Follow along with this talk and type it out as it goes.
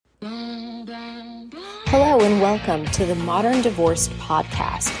Hello and welcome to the Modern Divorced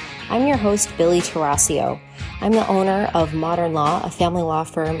Podcast. I'm your host, Billy Tarasio. I'm the owner of Modern Law, a family law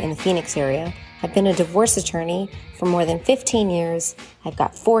firm in the Phoenix area. I've been a divorce attorney for more than 15 years. I've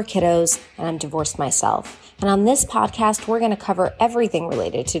got 4 kiddos and I'm divorced myself. And on this podcast, we're going to cover everything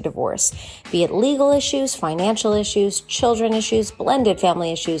related to divorce, be it legal issues, financial issues, children issues, blended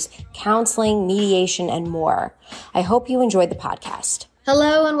family issues, counseling, mediation, and more. I hope you enjoyed the podcast.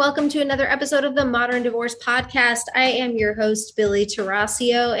 Hello and welcome to another episode of the Modern Divorce Podcast. I am your host, Billy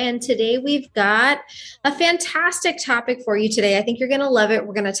Tarasio, and today we've got a fantastic topic for you today. I think you're going to love it.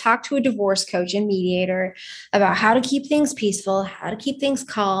 We're going to talk to a divorce coach and mediator about how to keep things peaceful, how to keep things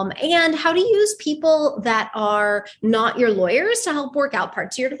calm, and how to use people that are not your lawyers to help work out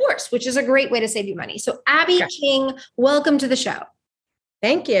parts of your divorce, which is a great way to save you money. So Abby King, welcome to the show.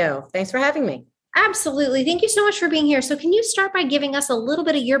 Thank you. Thanks for having me. Absolutely. Thank you so much for being here. So can you start by giving us a little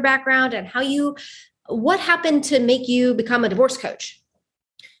bit of your background and what happened to make you become a divorce coach?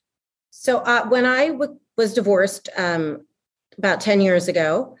 So when I was divorced about 10 years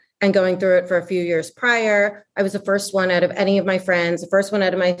ago and going through it for a few years prior, I was the first one out of any of my friends, the first one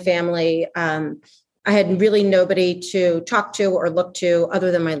out of my family. I had really nobody to talk to or look to other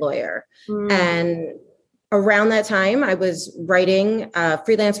than my lawyer. And around that time, I was writing,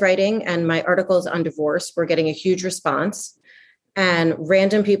 freelance writing, and my articles on divorce were getting a huge response. And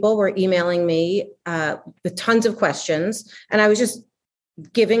random people were emailing me with tons of questions. And I was just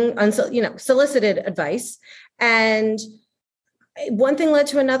giving solicited advice. And one thing led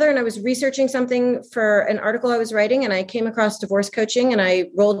to another. And I was researching something for an article I was writing. And I came across divorce coaching and I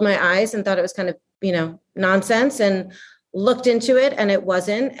rolled my eyes and thought it was kind of, nonsense, and looked into it and it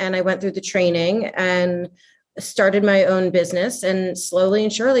wasn't. And I went through the training and started my own business, and slowly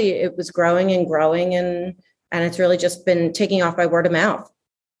and surely it was growing and growing. And it's really just been taking off by word of mouth.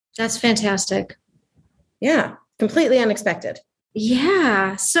 That's fantastic. Yeah. Completely unexpected.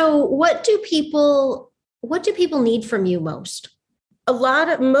 Yeah. So what do people need from you most?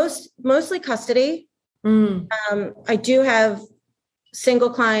 Mostly custody. I do have single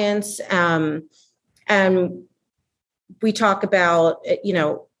clients, and we talk about,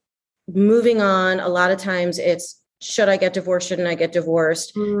 moving on. A lot of times it's, should I get divorced? Shouldn't I get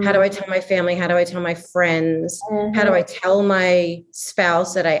divorced? How do I tell my family? How do I tell my friends? How do I tell my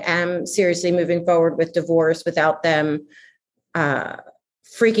spouse that I am seriously moving forward with divorce without them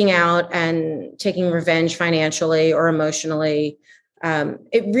freaking out and taking revenge financially or emotionally?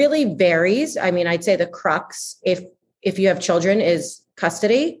 It really varies. I mean, I'd say the crux, if you have children, is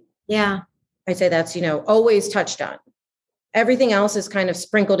custody. Yeah. I'd say that's, always touched on. Everything else is kind of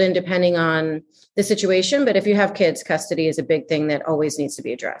sprinkled in depending on the situation. But if you have kids, custody is a big thing that always needs to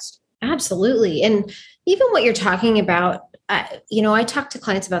be addressed. Absolutely. And even what you're talking about, I talk to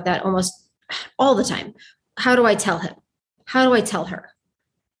clients about that almost all the time. How do I tell him? How do I tell her?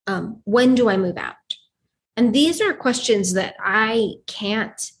 When do I move out? And these are questions that I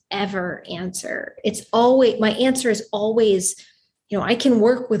can't ever answer. My answer is always, I can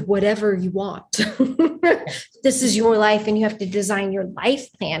work with whatever you want. This is your life and you have to design your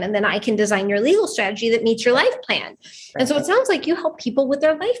life plan. And then I can design your legal strategy that meets your life plan. And so it sounds like you help people with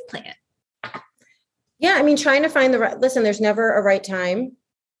their life plan. Yeah. I mean, trying to find listen, there's never a right time.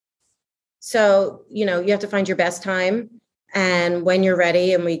 So, you have to find your best time and when you're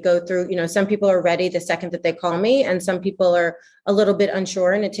ready. And we go through, some people are ready the second that they call me, and some people are a little bit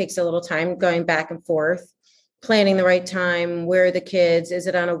unsure, and it takes a little time going back and forth. Planning the right time. Where are the kids? Is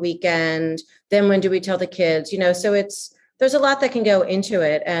it on a weekend? Then when do we tell the kids? So there's a lot that can go into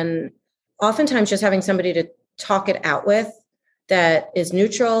it. And oftentimes just having somebody to talk it out with that is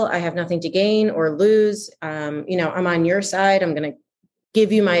neutral. I have nothing to gain or lose. I'm on your side. I'm going to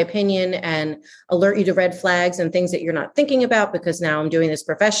give you my opinion and alert you to red flags and things that you're not thinking about, because now I'm doing this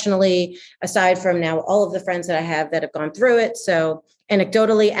professionally, aside from now all of the friends that I have that have gone through it. So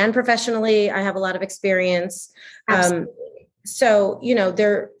anecdotally and professionally, I have a lot of experience. So,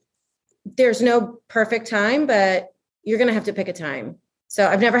 there's no perfect time, but you're going to have to pick a time. So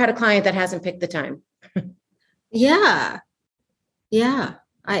I've never had a client that hasn't picked the time. Yeah. Yeah.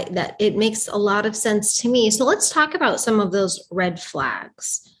 It makes a lot of sense to me. So let's talk about some of those red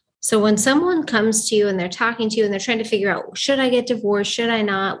flags. So when someone comes to you and they're talking to you and they're trying to figure out, should I get divorced? Should I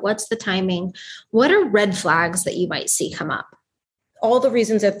not? What's the timing? What are red flags that you might see come up? All the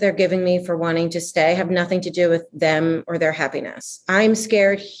reasons that they're giving me for wanting to stay have nothing to do with them or their happiness. I'm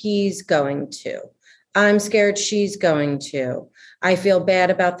scared he's going to. I'm scared she's going to. I feel bad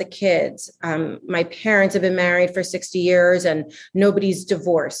about the kids. My parents have been married for 60 years and nobody's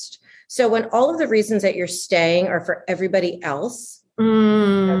divorced. So when all of the reasons that you're staying are for everybody else,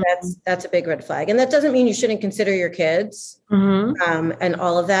 That's a big red flag. And that doesn't mean you shouldn't consider your kids and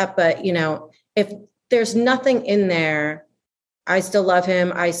all of that. But, if there's nothing in there, I still love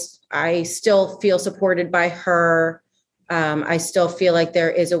him. I still feel supported by her. I still feel like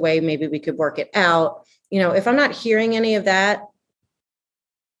there is a way maybe we could work it out. If I'm not hearing any of that,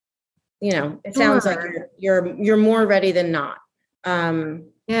 it sounds like you're more ready than not.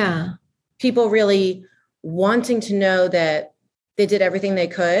 People really wanting to know that they did everything they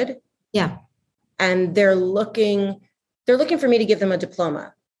could. Yeah. And they're looking for me to give them a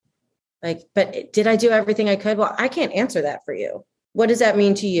diploma. Like, but did I do everything I could? Well, I can't answer that for you. What does that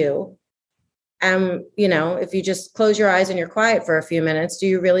mean to you? If you just close your eyes and you're quiet for a few minutes, do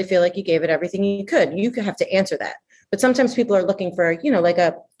you really feel like you gave it everything you could? You could have to answer that. But sometimes people are looking for, like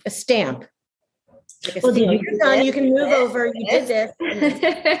a stamp. Like you're done, you can move over, you did this.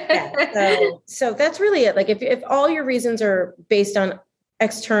 So that's really it. Like if all your reasons are based on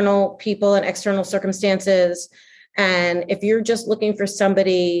external people and external circumstances, and if you're just looking for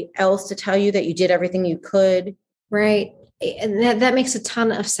somebody else to tell you that you did everything you could. Right. And that makes a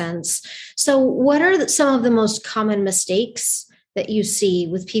ton of sense. So what are some of the most common mistakes that you see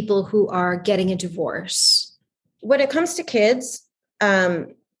with people who are getting a divorce? When it comes to kids,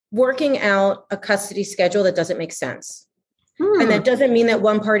 working out a custody schedule that doesn't make sense. And that doesn't mean that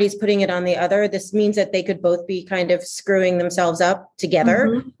one party is putting it on the other. This means that they could both be kind of screwing themselves up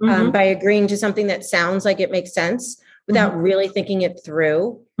together by agreeing to something that sounds like it makes sense without really thinking it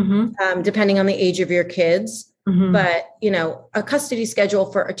through, depending on the age of your kids. But, a custody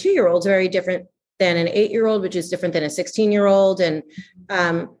schedule for a 2-year-old is very different than an 8-year-old, which is different than a 16-year-old. And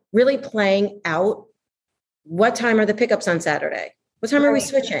really playing out, what time are the pickups on Saturday? What time are we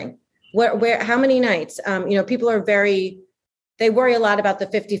switching? Where, how many nights? People are they worry a lot about the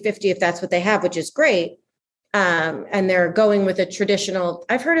 50-50 if that's what they have, which is great. And they're going with a traditional,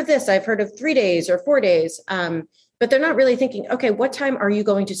 I've heard of this, I've heard of 3 days or 4 days. But they're not really thinking, okay, what time are you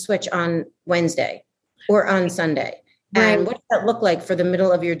going to switch on Wednesday or on Sunday? Right. And what does that look like for the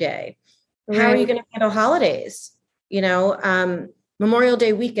middle of your day? Right. How are you going to handle holidays? Memorial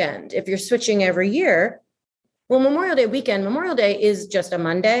Day weekend, if you're switching every year, well, Memorial Day is just a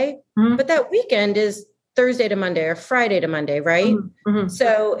Monday, but that weekend is Thursday to Monday or Friday to Monday, right?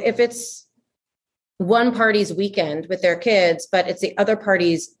 So if it's one party's weekend with their kids, but it's the other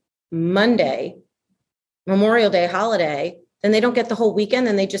party's Monday, Memorial Day holiday, then they don't get the whole weekend.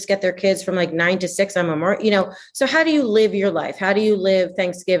 Then they just get their kids from like 9 to 6 on Memorial, So how do you live your life? How do you live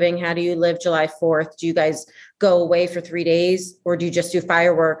Thanksgiving? How do you live July 4th? Do you guys go away for 3 days, or do you just do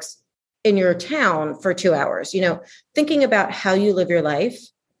fireworks in your town for 2 hours? Thinking about how you live your life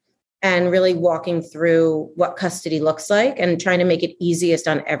and really walking through what custody looks like and trying to make it easiest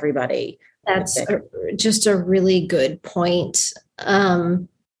on everybody. That's just a really good point.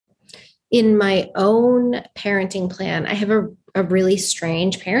 In my own parenting plan, I have a really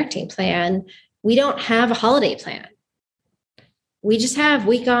strange parenting plan. We don't have a holiday plan. We just have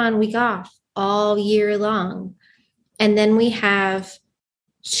week on, week off all year long. And then we have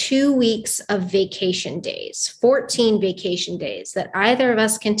 2 weeks of vacation days, 14 vacation days that either of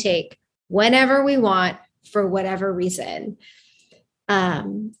us can take whenever we want for whatever reason.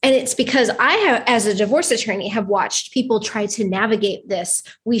 And it's because I have, as a divorce attorney, have watched people try to navigate this.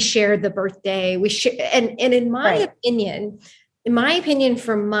 We share the birthday, and in my opinion,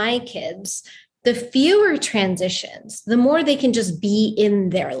 for my kids, the fewer transitions, the more they can just be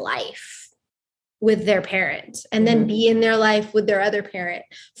in their life with their parent and then be in their life with their other parent,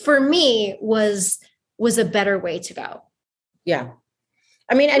 for me was a better way to go. Yeah.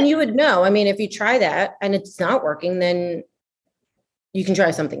 And you would know, if you try that and it's not working, then you can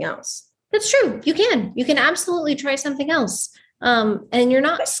try something else. That's true. You can absolutely try something else. And you're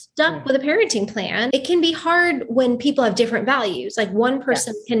not stuck with a parenting plan. It can be hard when people have different values. Like one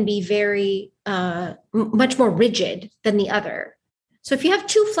person can be very, much more rigid than the other. So if you have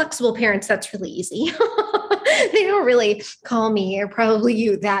 2 flexible parents, that's really easy. They don't really call me or probably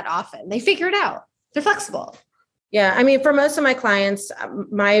you that often. They figure it out. They're flexible. Yeah. For most of my clients,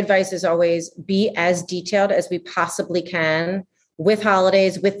 my advice is always be as detailed as we possibly can, with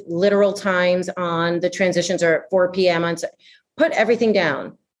holidays, with literal times on the transitions, or at 4 p.m. Put everything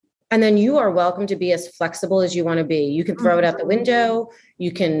down. And then you are welcome to be as flexible as you want to be. You can throw it out the window.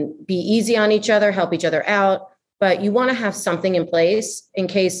 You can be easy on each other, help each other out, but you want to have something in place in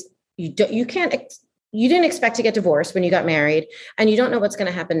case you didn't expect to get divorced when you got married and you don't know what's going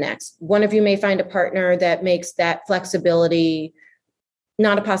to happen next. One of you may find a partner that makes that flexibility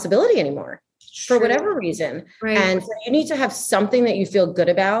not a possibility anymore. For whatever reason. Right. And so you need to have something that you feel good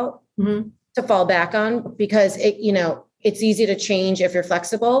about to fall back on, because it's easy to change if you're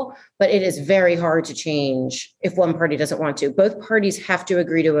flexible, but it is very hard to change if one party doesn't want to. Both parties have to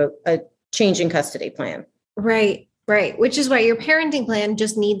agree to a change in custody plan. Right. Right. Which is why your parenting plan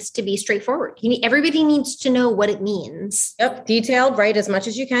just needs to be straightforward. Everybody needs to know what it means. Yep. Detailed, write as much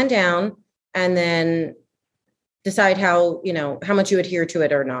as you can down, and then decide how much you adhere to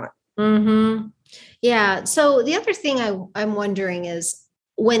it or not. Mm-hmm. Yeah. So the other thing I'm wondering is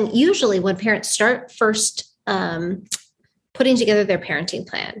usually when parents start first putting together their parenting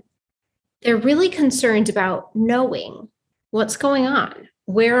plan, they're really concerned about knowing what's going on.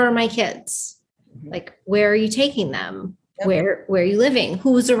 Where are my kids? Like, where are you taking them? Yep. Where are you living?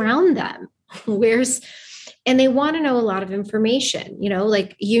 Who's around them? And they want to know a lot of information,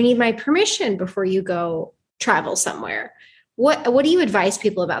 like you need my permission before you go travel somewhere. What do you advise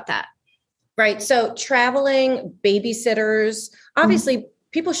people about that? Right. So traveling, babysitters, obviously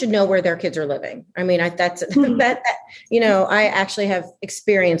people should know where their kids are living. I mean, I actually have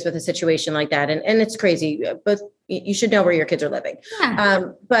experience with a situation like that, and it's crazy, but you should know where your kids are living. Yeah.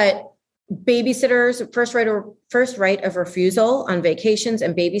 But babysitters, first right of refusal on vacations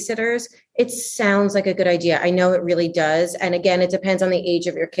and babysitters, it sounds like a good idea. I know it really does. And again, it depends on the age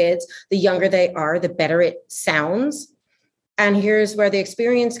of your kids. The younger they are, the better it sounds. And here's where the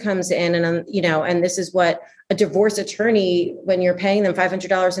experience comes in. And, and this is what a divorce attorney, when you're paying them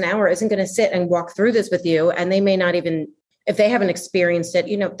 $500 an hour, isn't going to sit and walk through this with you. And they may not even, if they haven't experienced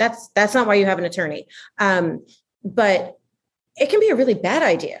it, that's not why you have an attorney. But it can be a really bad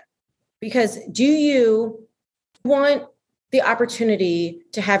idea. Because do you want the opportunity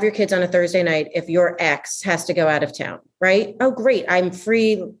to have your kids on a Thursday night if your ex has to go out of town, right? Oh, great. I'm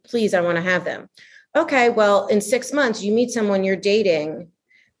free. Please, I want to have them. Okay, well, in 6 months, you meet someone you're dating.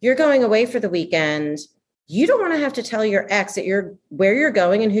 You're going away for the weekend. You don't want to have to tell your ex where you're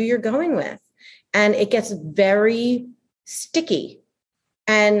going and who you're going with. And it gets very sticky.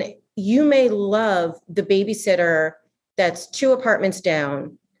 And you may love the babysitter that's 2 apartments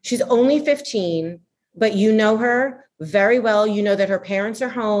down. She's only 15, but you know her very well. You know that her parents are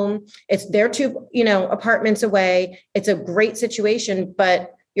home. It's their 2, apartments away. It's a great situation,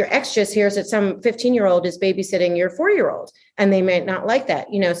 but your ex just hears that some 15-year-old is babysitting your 4-year-old, and they may not like that,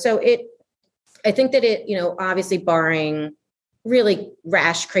 So I think that it, obviously barring really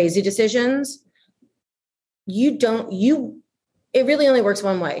rash, crazy decisions, it really only works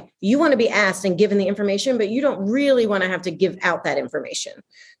one way. You want to be asked and given the information, but you don't really want to have to give out that information.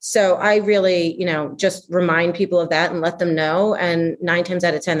 So I really, just remind people of that and let them know. And 9 times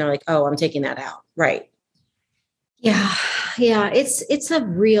out of 10, they're like, oh, I'm taking that out. Right. Yeah. Yeah. It's a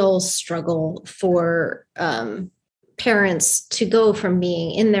real struggle for parents to go from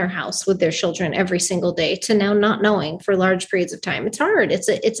being in their house with their children every single day to now not knowing for large periods of time. It's hard.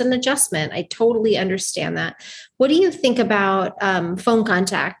 It's an adjustment. I totally understand that. What do you think about phone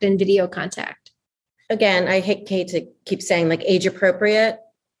contact and video contact? Again, I hate to keep saying like age appropriate,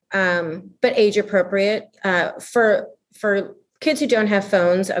 but age appropriate for kids who don't have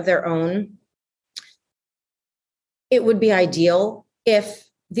phones of their own. It would be ideal if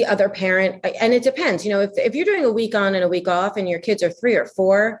the other parent, and it depends, if you're doing a week on and a week off and your kids are 3 or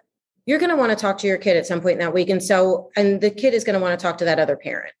 4, you're going to want to talk to your kid at some point in that week. And the kid is going to want to talk to that other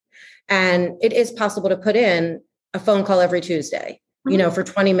parent. And it is possible to put in a phone call every Tuesday, for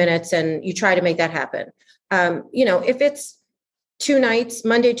 20 minutes, and you try to make that happen. If it's 2 nights,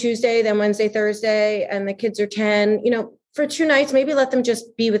 Monday, Tuesday, then Wednesday, Thursday, and the kids are 10, for 2 nights, maybe let them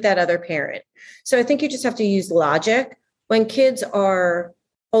just be with that other parent. So I think you just have to use logic. When kids are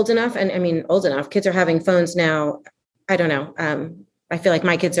old enough, kids are having phones now. I don't know. I feel like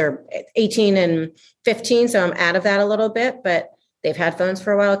my kids are 18 and 15, so I'm out of that a little bit, but they've had phones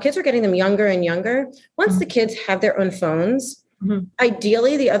for a while. Kids are getting them younger and younger. Once the kids have their own phones,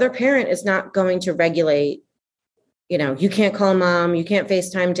 ideally the other parent is not going to regulate, you can't call mom, you can't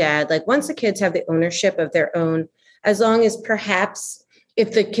FaceTime dad. Like once the kids have the ownership of their own, as long as perhaps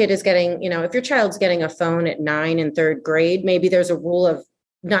if the kid is getting, if your child's getting a phone at 9 in 3rd grade, maybe there's a rule of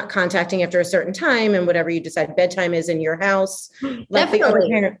not contacting after a certain time, and whatever you decide bedtime is in your house, let the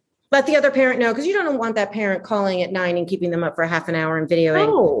other parent know, because you don't want that parent calling at 9 and keeping them up for half an hour and videoing.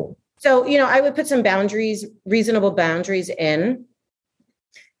 Oh. So, I would put some boundaries, reasonable boundaries in.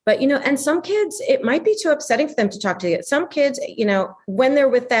 But, and some kids, it might be too upsetting for them to talk to you. Some kids, when they're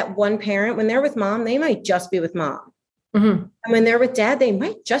with that one parent, when they're with mom, they might just be with mom. And when they're with dad, they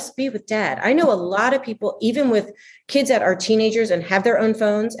might just be with dad. I know a lot of people, even with kids that are teenagers and have their own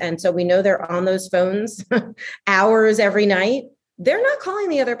phones, and so we know they're on those phones hours every night, they're not calling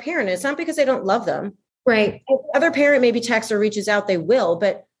the other parent. It's not because they don't love them. Right. If the other parent maybe texts or reaches out, they will,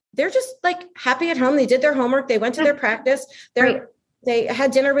 but they're just like happy at home. They did their homework. They went to their practice. They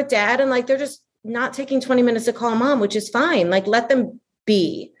had dinner with dad, and like, they're just not taking 20 minutes to call mom, which is fine. Like, let them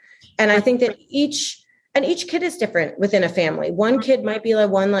be. And I think that each kid is different within a family. One kid might be like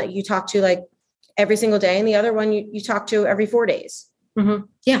one like you talk to like every single day, and the other one you talk to every 4 days. Mm-hmm.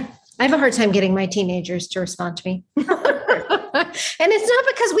 Yeah. I have a hard time getting my teenagers to respond to me. And it's not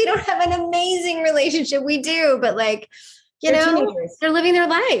because we don't have an amazing relationship. We do, but like, they're living their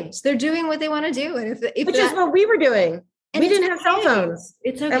lives. They're doing what they want to do. And which is what we were doing. We didn't have cell phones.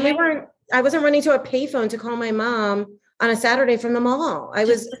 It's okay. And I wasn't running to a payphone to call my mom on a Saturday from the mall. I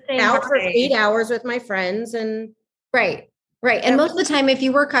was out for 8 hours with my friends and Right. And most of the time, if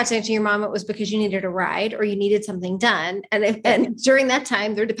you were contacting your mom, it was because you needed a ride or you needed something done. And during that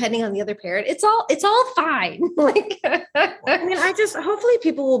time, they're depending on the other parent. It's all fine. Like, I mean, hopefully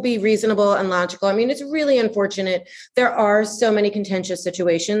people will be reasonable and logical. I mean, it's really unfortunate. There are so many contentious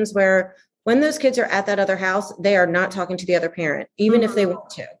situations where when those kids are at that other house, they are not talking to the other parent, even if they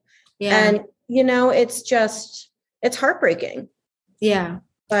want to. Yeah. And, it's heartbreaking. Yeah.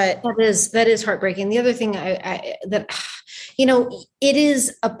 But that is heartbreaking. The other thing it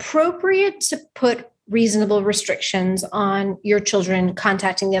is appropriate to put reasonable restrictions on your children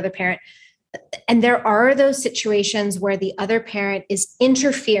contacting the other parent. And there are those situations where the other parent is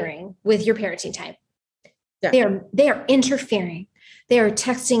interfering with your parenting time. Yeah. They are interfering. They are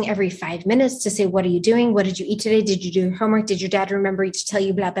texting every 5 minutes to say, what are you doing? What did you eat today? Did you do your homework? Did your dad remember to tell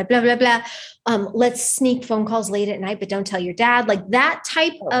you blah, blah, blah, blah, blah. Let's sneak phone calls late at night, but don't tell your dad. Like that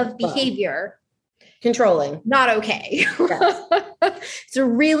type of behavior. Controlling. Not okay. Yes. It's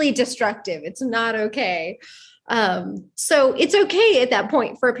really destructive. It's not okay. So it's okay at that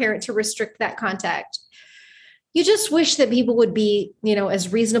point for a parent to restrict that contact. You just wish that people would be,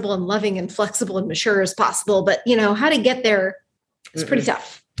 as reasonable and loving and flexible and mature as possible. But, how to get there is pretty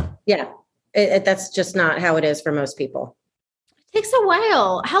tough. Yeah. That's just not how it is for most people. It takes a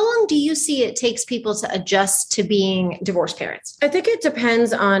while. How long do you see it takes people to adjust to being divorced parents? I think it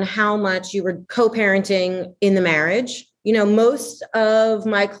depends on how much you were co-parenting in the marriage. Most of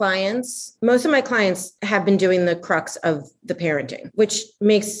my clients have been doing the crux of the parenting, which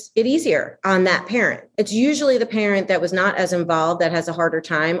makes it easier on that parent. It's usually the parent that was not as involved that has a harder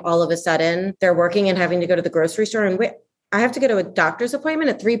time. All of a sudden, they're working and having to go to the grocery store and I have to go to a doctor's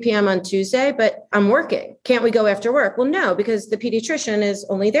appointment at 3 p.m. on Tuesday, but I'm working. Can't we go after work? Well, no, because the pediatrician is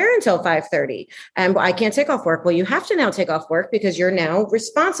only there until 5:30 and I can't take off work. Well, you have to now take off work because you're now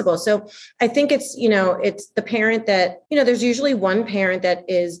responsible. So I think it's, it's the parent that, there's usually one parent that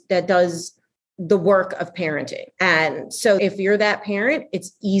does the work of parenting. And so if you're that parent,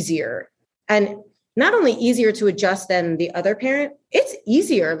 it's easier, and not only easier to adjust than the other parent, it's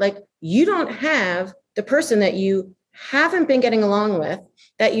easier. Like, you don't have the person that you haven't been getting along with,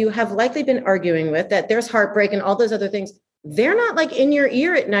 that you have likely been arguing with, that there's heartbreak and all those other things. They're not like in your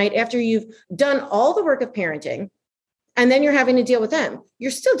ear at night after you've done all the work of parenting, and then you're having to deal with them.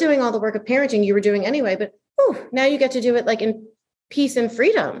 You're still doing all the work of parenting you were doing anyway, but now you get to do it like in peace and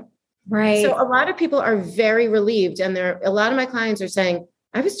freedom. Right. So a lot of people are very relieved, and a lot of my clients are saying,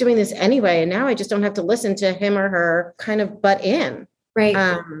 I was doing this anyway, and now I just don't have to listen to him or her kind of butt in.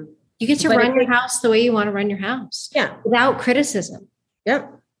 Right. You get to run your house the way you want to run your house. Yeah. Without criticism.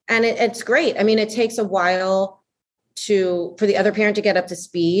 Yep. And it's great. I mean, it takes a while for the other parent to get up to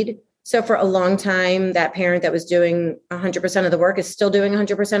speed. So for a long time, that parent that was doing 100% of the work is still doing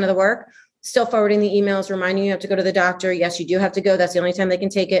 100% of the work, still forwarding the emails, reminding you have to go to the doctor. Yes, you do have to go. That's the only time they can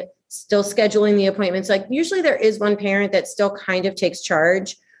take it. Still scheduling the appointments. Like, usually there is one parent that still kind of takes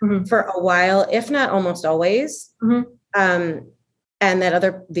charge for a while, if not almost always. And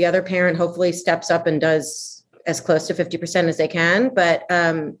the other parent hopefully steps up and does as close to 50% as they can. But,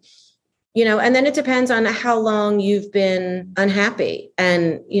 and then it depends on how long you've been unhappy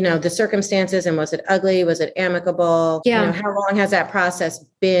and, the circumstances, and was it ugly? Was it amicable? Yeah. How long has that process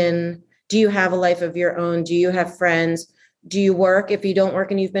been? Do you have a life of your own? Do you have friends? Do you work? If you don't work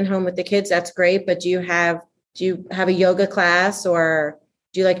and you've been home with the kids, that's great. But do you have a yoga class, or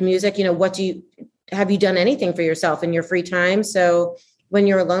do you like music? Have you done anything for yourself in your free time? So when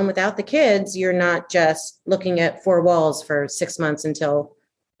you're alone without the kids, you're not just looking at 4 walls for 6 months until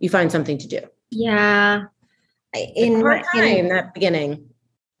you find something to do. Yeah. In that beginning.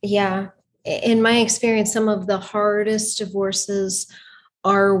 Yeah. In my experience, some of the hardest divorces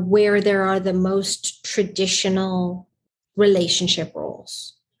are where there are the most traditional relationship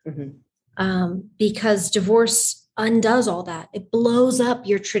roles. Because divorce undoes all that. It blows up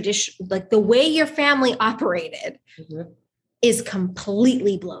your tradition, like the way your family operated is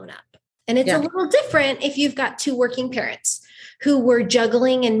completely blown up. And it's a little different if you've got 2 working parents who were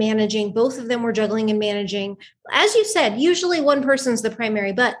juggling and managing. Both of them were juggling and managing. As you said, usually one person's the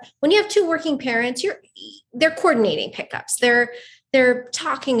primary, but when you have two working parents, they're coordinating pickups. They're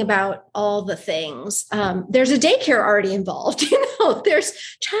talking about all the things. There's a daycare already involved, there's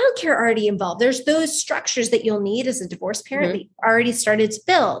childcare already involved. There's those structures that you'll need as a divorced parent that you've already started to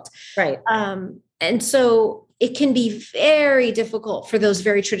build. Right. And so it can be very difficult for those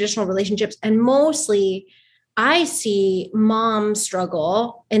very traditional relationships. And mostly I see mom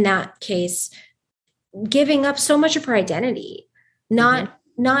struggle in that case, giving up so much of her identity, not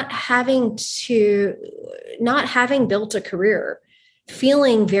having built a career,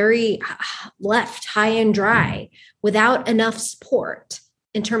 feeling very left high and dry without enough support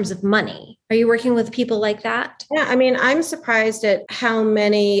in terms of money. Are you working with people like that? Yeah. I mean, I'm surprised at how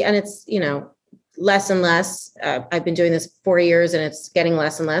many, and it's, less and less. I've been doing this 4 years and it's getting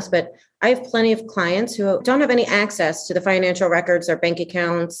less and less, but I have plenty of clients who don't have any access to the financial records or bank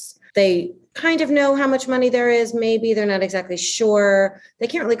accounts. They kind of know how much money there is. Maybe they're not exactly sure. They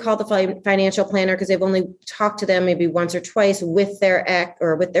can't really call the financial planner because they've only talked to them maybe once or twice with their ex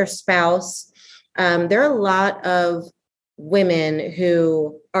or with their spouse. There are a lot of women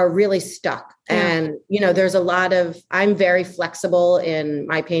who are really stuck. Yeah. And, there's a lot of, I'm very flexible in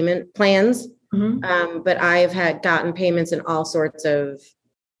my payment plans. But I've gotten payments in all sorts of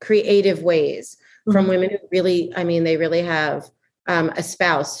creative ways from women who really, they really have a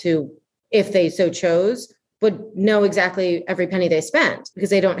spouse who, if they so chose, would know exactly every penny they spent because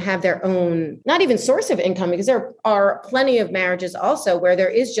they don't have their own, not even source of income, because there are plenty of marriages also where there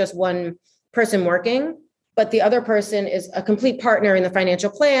is just one person working, but the other person is a complete partner in the financial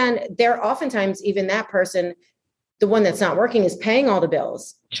plan. They're oftentimes, even that person, the one that's not working, is paying all the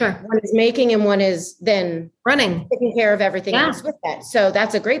bills. Sure. One is making and one is then running, taking care of everything else with that. So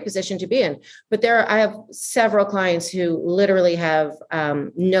that's a great position to be in. But I have several clients who literally have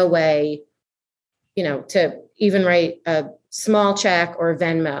no way, to even write a small check or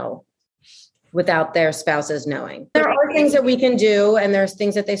Venmo without their spouses knowing. There are things that we can do, and there's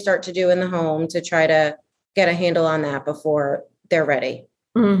things that they start to do in the home to try to get a handle on that before they're ready.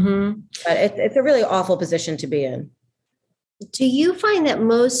 But it's a really awful position to be in. Do you find that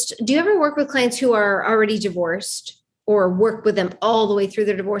do you ever work with clients who are already divorced or work with them all the way through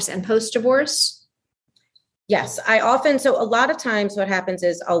their divorce and post-divorce? Yes, so a lot of times what happens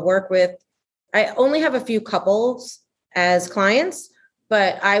is I only have a few couples as clients,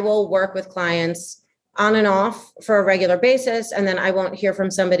 but I will work with clients on and off for a regular basis. And then I won't hear from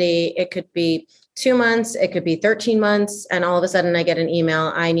somebody. It could be 2 months, it could be 13 months. And all of a sudden I get an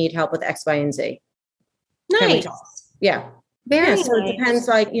email, I need help with X, Y, and Z. Nice. Yeah. Very nice. So it depends,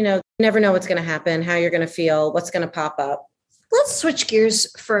 you never know what's going to happen, how you're going to feel, what's going to pop up. Let's switch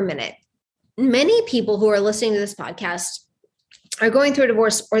gears for a minute. Many people who are listening to this podcast are going through a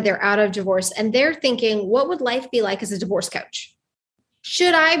divorce or they're out of divorce and they're thinking, what would life be like as a divorce coach?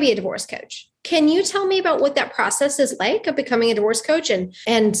 Should I be a divorce coach? Can you tell me about what that process is like of becoming a divorce coach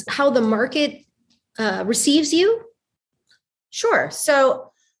and how the market receives you? Sure.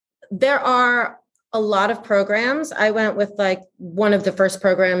 So there are a lot of programs. I went with one of the first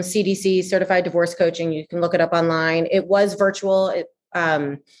programs, CDC, Certified Divorce Coaching. You can look it up online. It was virtual. It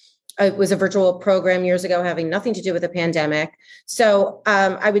was a virtual program years ago, having nothing to do with the pandemic. So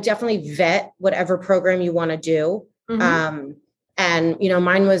I would definitely vet whatever program you want to do. And,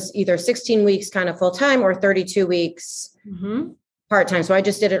 mine was either 16 weeks kind of full time or 32 weeks part time. So I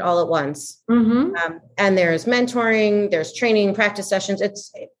just did it all at once. And there's mentoring, there's training, practice sessions.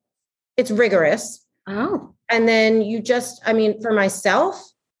 It's rigorous. Oh. And then for myself,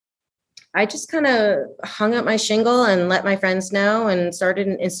 I just kind of hung up my shingle and let my friends know and started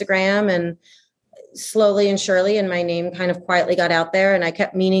an Instagram, and slowly and surely, and my name kind of quietly got out there, and I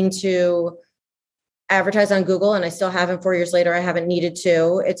kept meaning to advertise on Google, and I still haven't. 4 years later, I haven't needed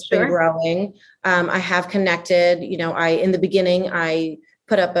to. It's been growing. I have connected, in the beginning, I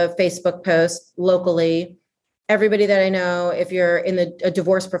put up a Facebook post locally. Everybody that I know, if you're in a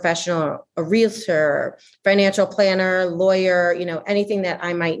divorce professional, a realtor, financial planner, lawyer, anything that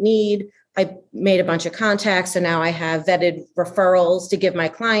I might need, I made a bunch of contacts, and now I have vetted referrals to give my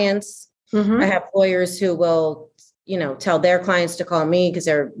clients. I have lawyers who will, tell their clients to call me because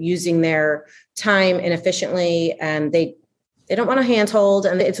they're using their time inefficiently, and they don't want to handhold,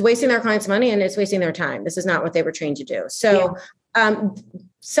 and it's wasting their clients' money and it's wasting their time. This is not what they were trained to do. So,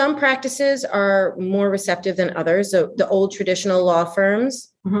 some practices are more receptive than others. So the old traditional law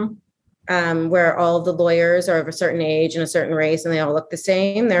firms, where all of the lawyers are of a certain age and a certain race and they all look the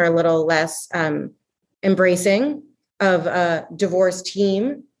same, they're a little less embracing of a divorce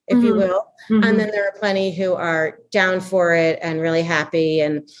team if you will. And then there are plenty who are down for it and really happy.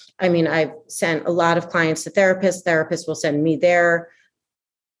 And I mean, I've sent a lot of clients to therapists. Therapists will send me their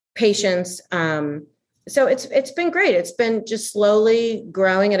patients. So it's been great. It's been just slowly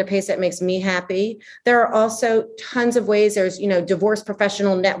growing at a pace that makes me happy. There are also tons of ways. There's, divorce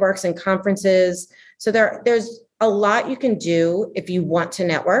professional networks and conferences. So there's a lot you can do if you want to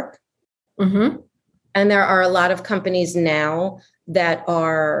network. And there are a lot of companies now that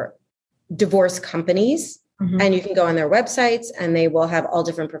are divorce companies, and you can go on their websites and they will have all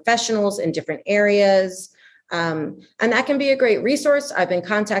different professionals in different areas. And that can be a great resource. I've been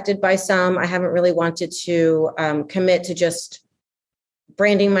contacted by some. I haven't really wanted to commit to just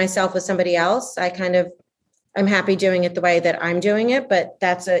branding myself with somebody else. I'm happy doing it the way that I'm doing it, but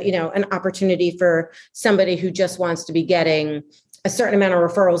that's an opportunity for somebody who just wants to be getting a certain amount of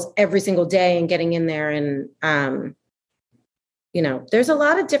referrals every single day and getting in there. And, there's a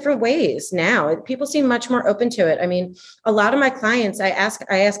lot of different ways now. People seem much more open to it. I mean, a lot of my clients, I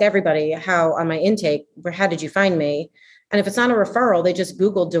ask everybody how on my intake, how did you find me? And if it's not a referral, they just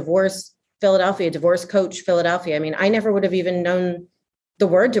Google divorce Philadelphia, divorce coach Philadelphia. I mean, I never would have even known the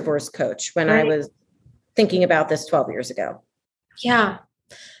word divorce coach when I was thinking about this 12 years ago. Yeah.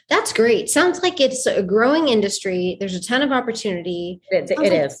 That's great. Sounds like it's a growing industry. There's a ton of opportunity.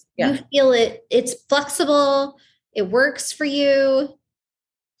 It is. Yeah. You feel it's flexible. It works for you.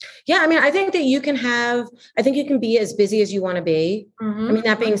 Yeah. I mean, I think you can be as busy as you want to be. I mean,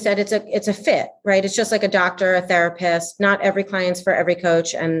 that being said, it's a fit, right? It's just like a doctor, a therapist. Not every client's for every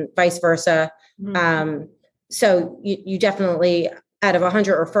coach and vice versa. So you definitely, out of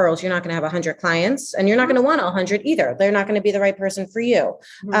 100 referrals, you're not going to have 100 clients, and you're not going to want 100 either. They're not going to be the right person for you.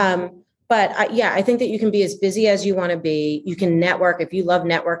 But I think that you can be as busy as you want to be. You can network. If you love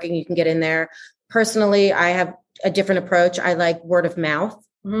networking, you can get in there. Personally, I have a different approach. I like word of mouth,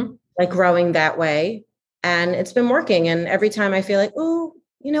 like growing that way. And it's been working. And every time I feel like, oh,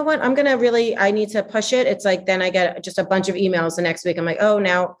 you know what, I need to push it. It's like, then I get just a bunch of emails the next week. I'm like, oh,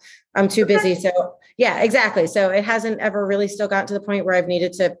 now I'm too busy. So yeah, exactly. So it hasn't ever really still gotten to the point where I've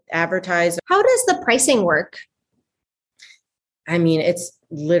needed to advertise. How does the pricing work? I mean, it's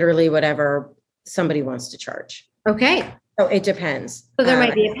literally whatever somebody wants to charge. Okay. So it depends. So there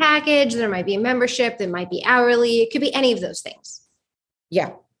might be a package, there might be a membership, there might be hourly. It could be any of those things.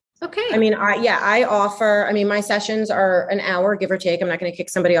 Yeah. Okay. I mean, I offer, my sessions are an hour, give or take. I'm not going to kick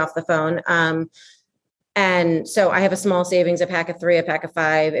somebody off the phone. And so I have a small savings, a pack of 3, a pack of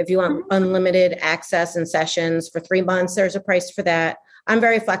 5. If you want unlimited access and sessions for 3 months, there's a price for that. I'm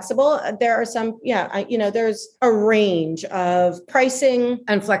very flexible. There are some, there's a range of pricing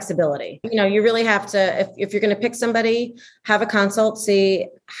and flexibility. You really have to, if you're going to pick somebody, have a consult, see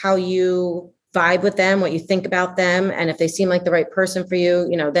how you vibe with them, what you think about them. And if they seem like the right person for you,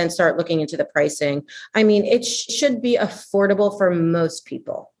 then start looking into the pricing. I mean, it should be affordable for most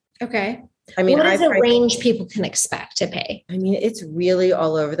people. Okay. I mean, what is the range people can expect to pay? I mean, it's really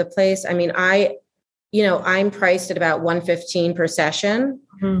all over the place. I mean, I'm priced at about $115 per session,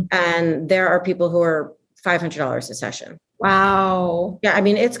 and there are people who are $500 a session. Wow. Yeah. I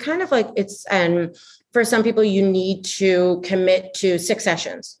mean, it's kind of like and for some people you need to commit to 6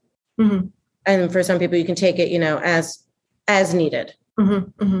 sessions. And for some people you can take it, as needed. I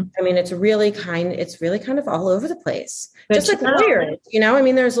mean, it's really kind of all over the place. But just like lawyers, I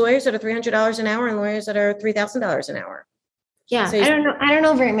mean, there's lawyers that are $300 an hour and lawyers that are $3,000 an hour. Yeah. So I don't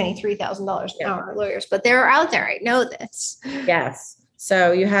know very many $3,000 an hour lawyers, but they're out there. I know this. Yes.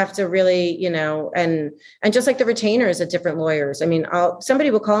 So you have to really, and just like the retainers at different lawyers. I mean,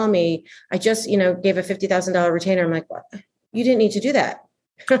 somebody will call me. I just, gave a $50,000 retainer. I'm like, what? You didn't need to do that.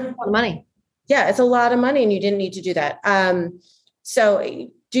 A lot of money. Yeah. It's a lot of money and you didn't need to do that. So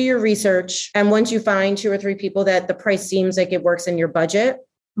do your research. And once you find 2 or 3 people that the price seems like it works in your budget,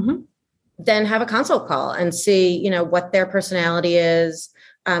 then have a consult call and see, what their personality is.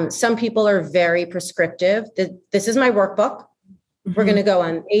 Some people are very prescriptive. This is my workbook. We're going to go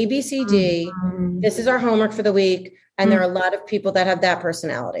on A, B, C, D. This is our homework for the week. And there are a lot of people that have that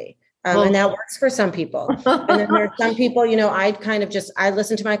personality. And that works for some people. And then there are some people, I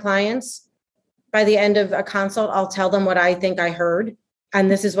listen to my clients. By the end of a consult, I'll tell them what I think I heard. And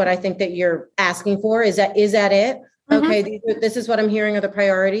this is what I think that you're asking for. Is that it? Okay. This is what I'm hearing are the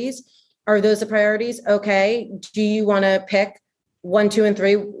priorities. Are those the priorities? Okay. Do you want to pick 1, 2, and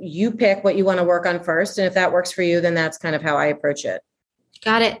 3? You pick what you want to work on first. And if that works for you, then that's kind of how I approach it.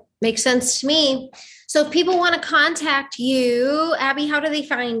 Got it. Makes sense to me. So if people want to contact you, Abby, how do they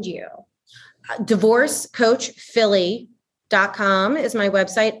find you? DivorceCoachPhilly.com is my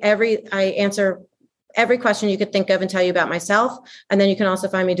website. I answer every question you could think of and tell you about myself. And then you can also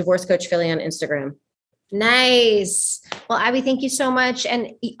find me Divorce Coach Philly on Instagram. Nice. Well, Abby, thank you so much. And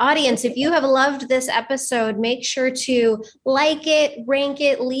audience, if you have loved this episode, make sure to like it, rank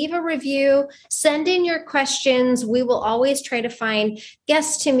it, leave a review, send in your questions. We will always try to find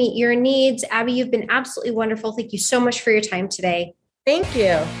guests to meet your needs. Abby, you've been absolutely wonderful. Thank you so much for your time today. Thank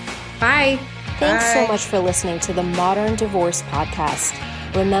you. Bye. Thanks Bye. so much for listening to the Modern Divorce Podcast.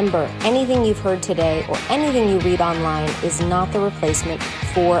 Remember, anything you've heard today or anything you read online is not the replacement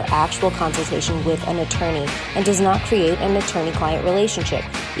for actual consultation with an attorney and does not create an attorney-client relationship.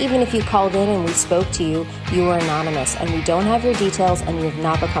 Even if you called in and we spoke to you, you are anonymous and we don't have your details and you have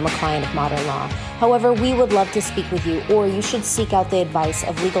not become a client of Modern Law. However, we would love to speak with you, or you should seek out the advice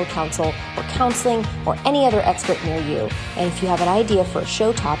of legal counsel or counseling or any other expert near you. And if you have an idea for a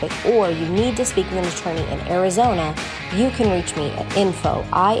show topic or you need to speak with an attorney in Arizona, you can reach me at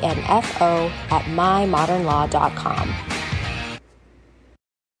info@mymodernlaw.com.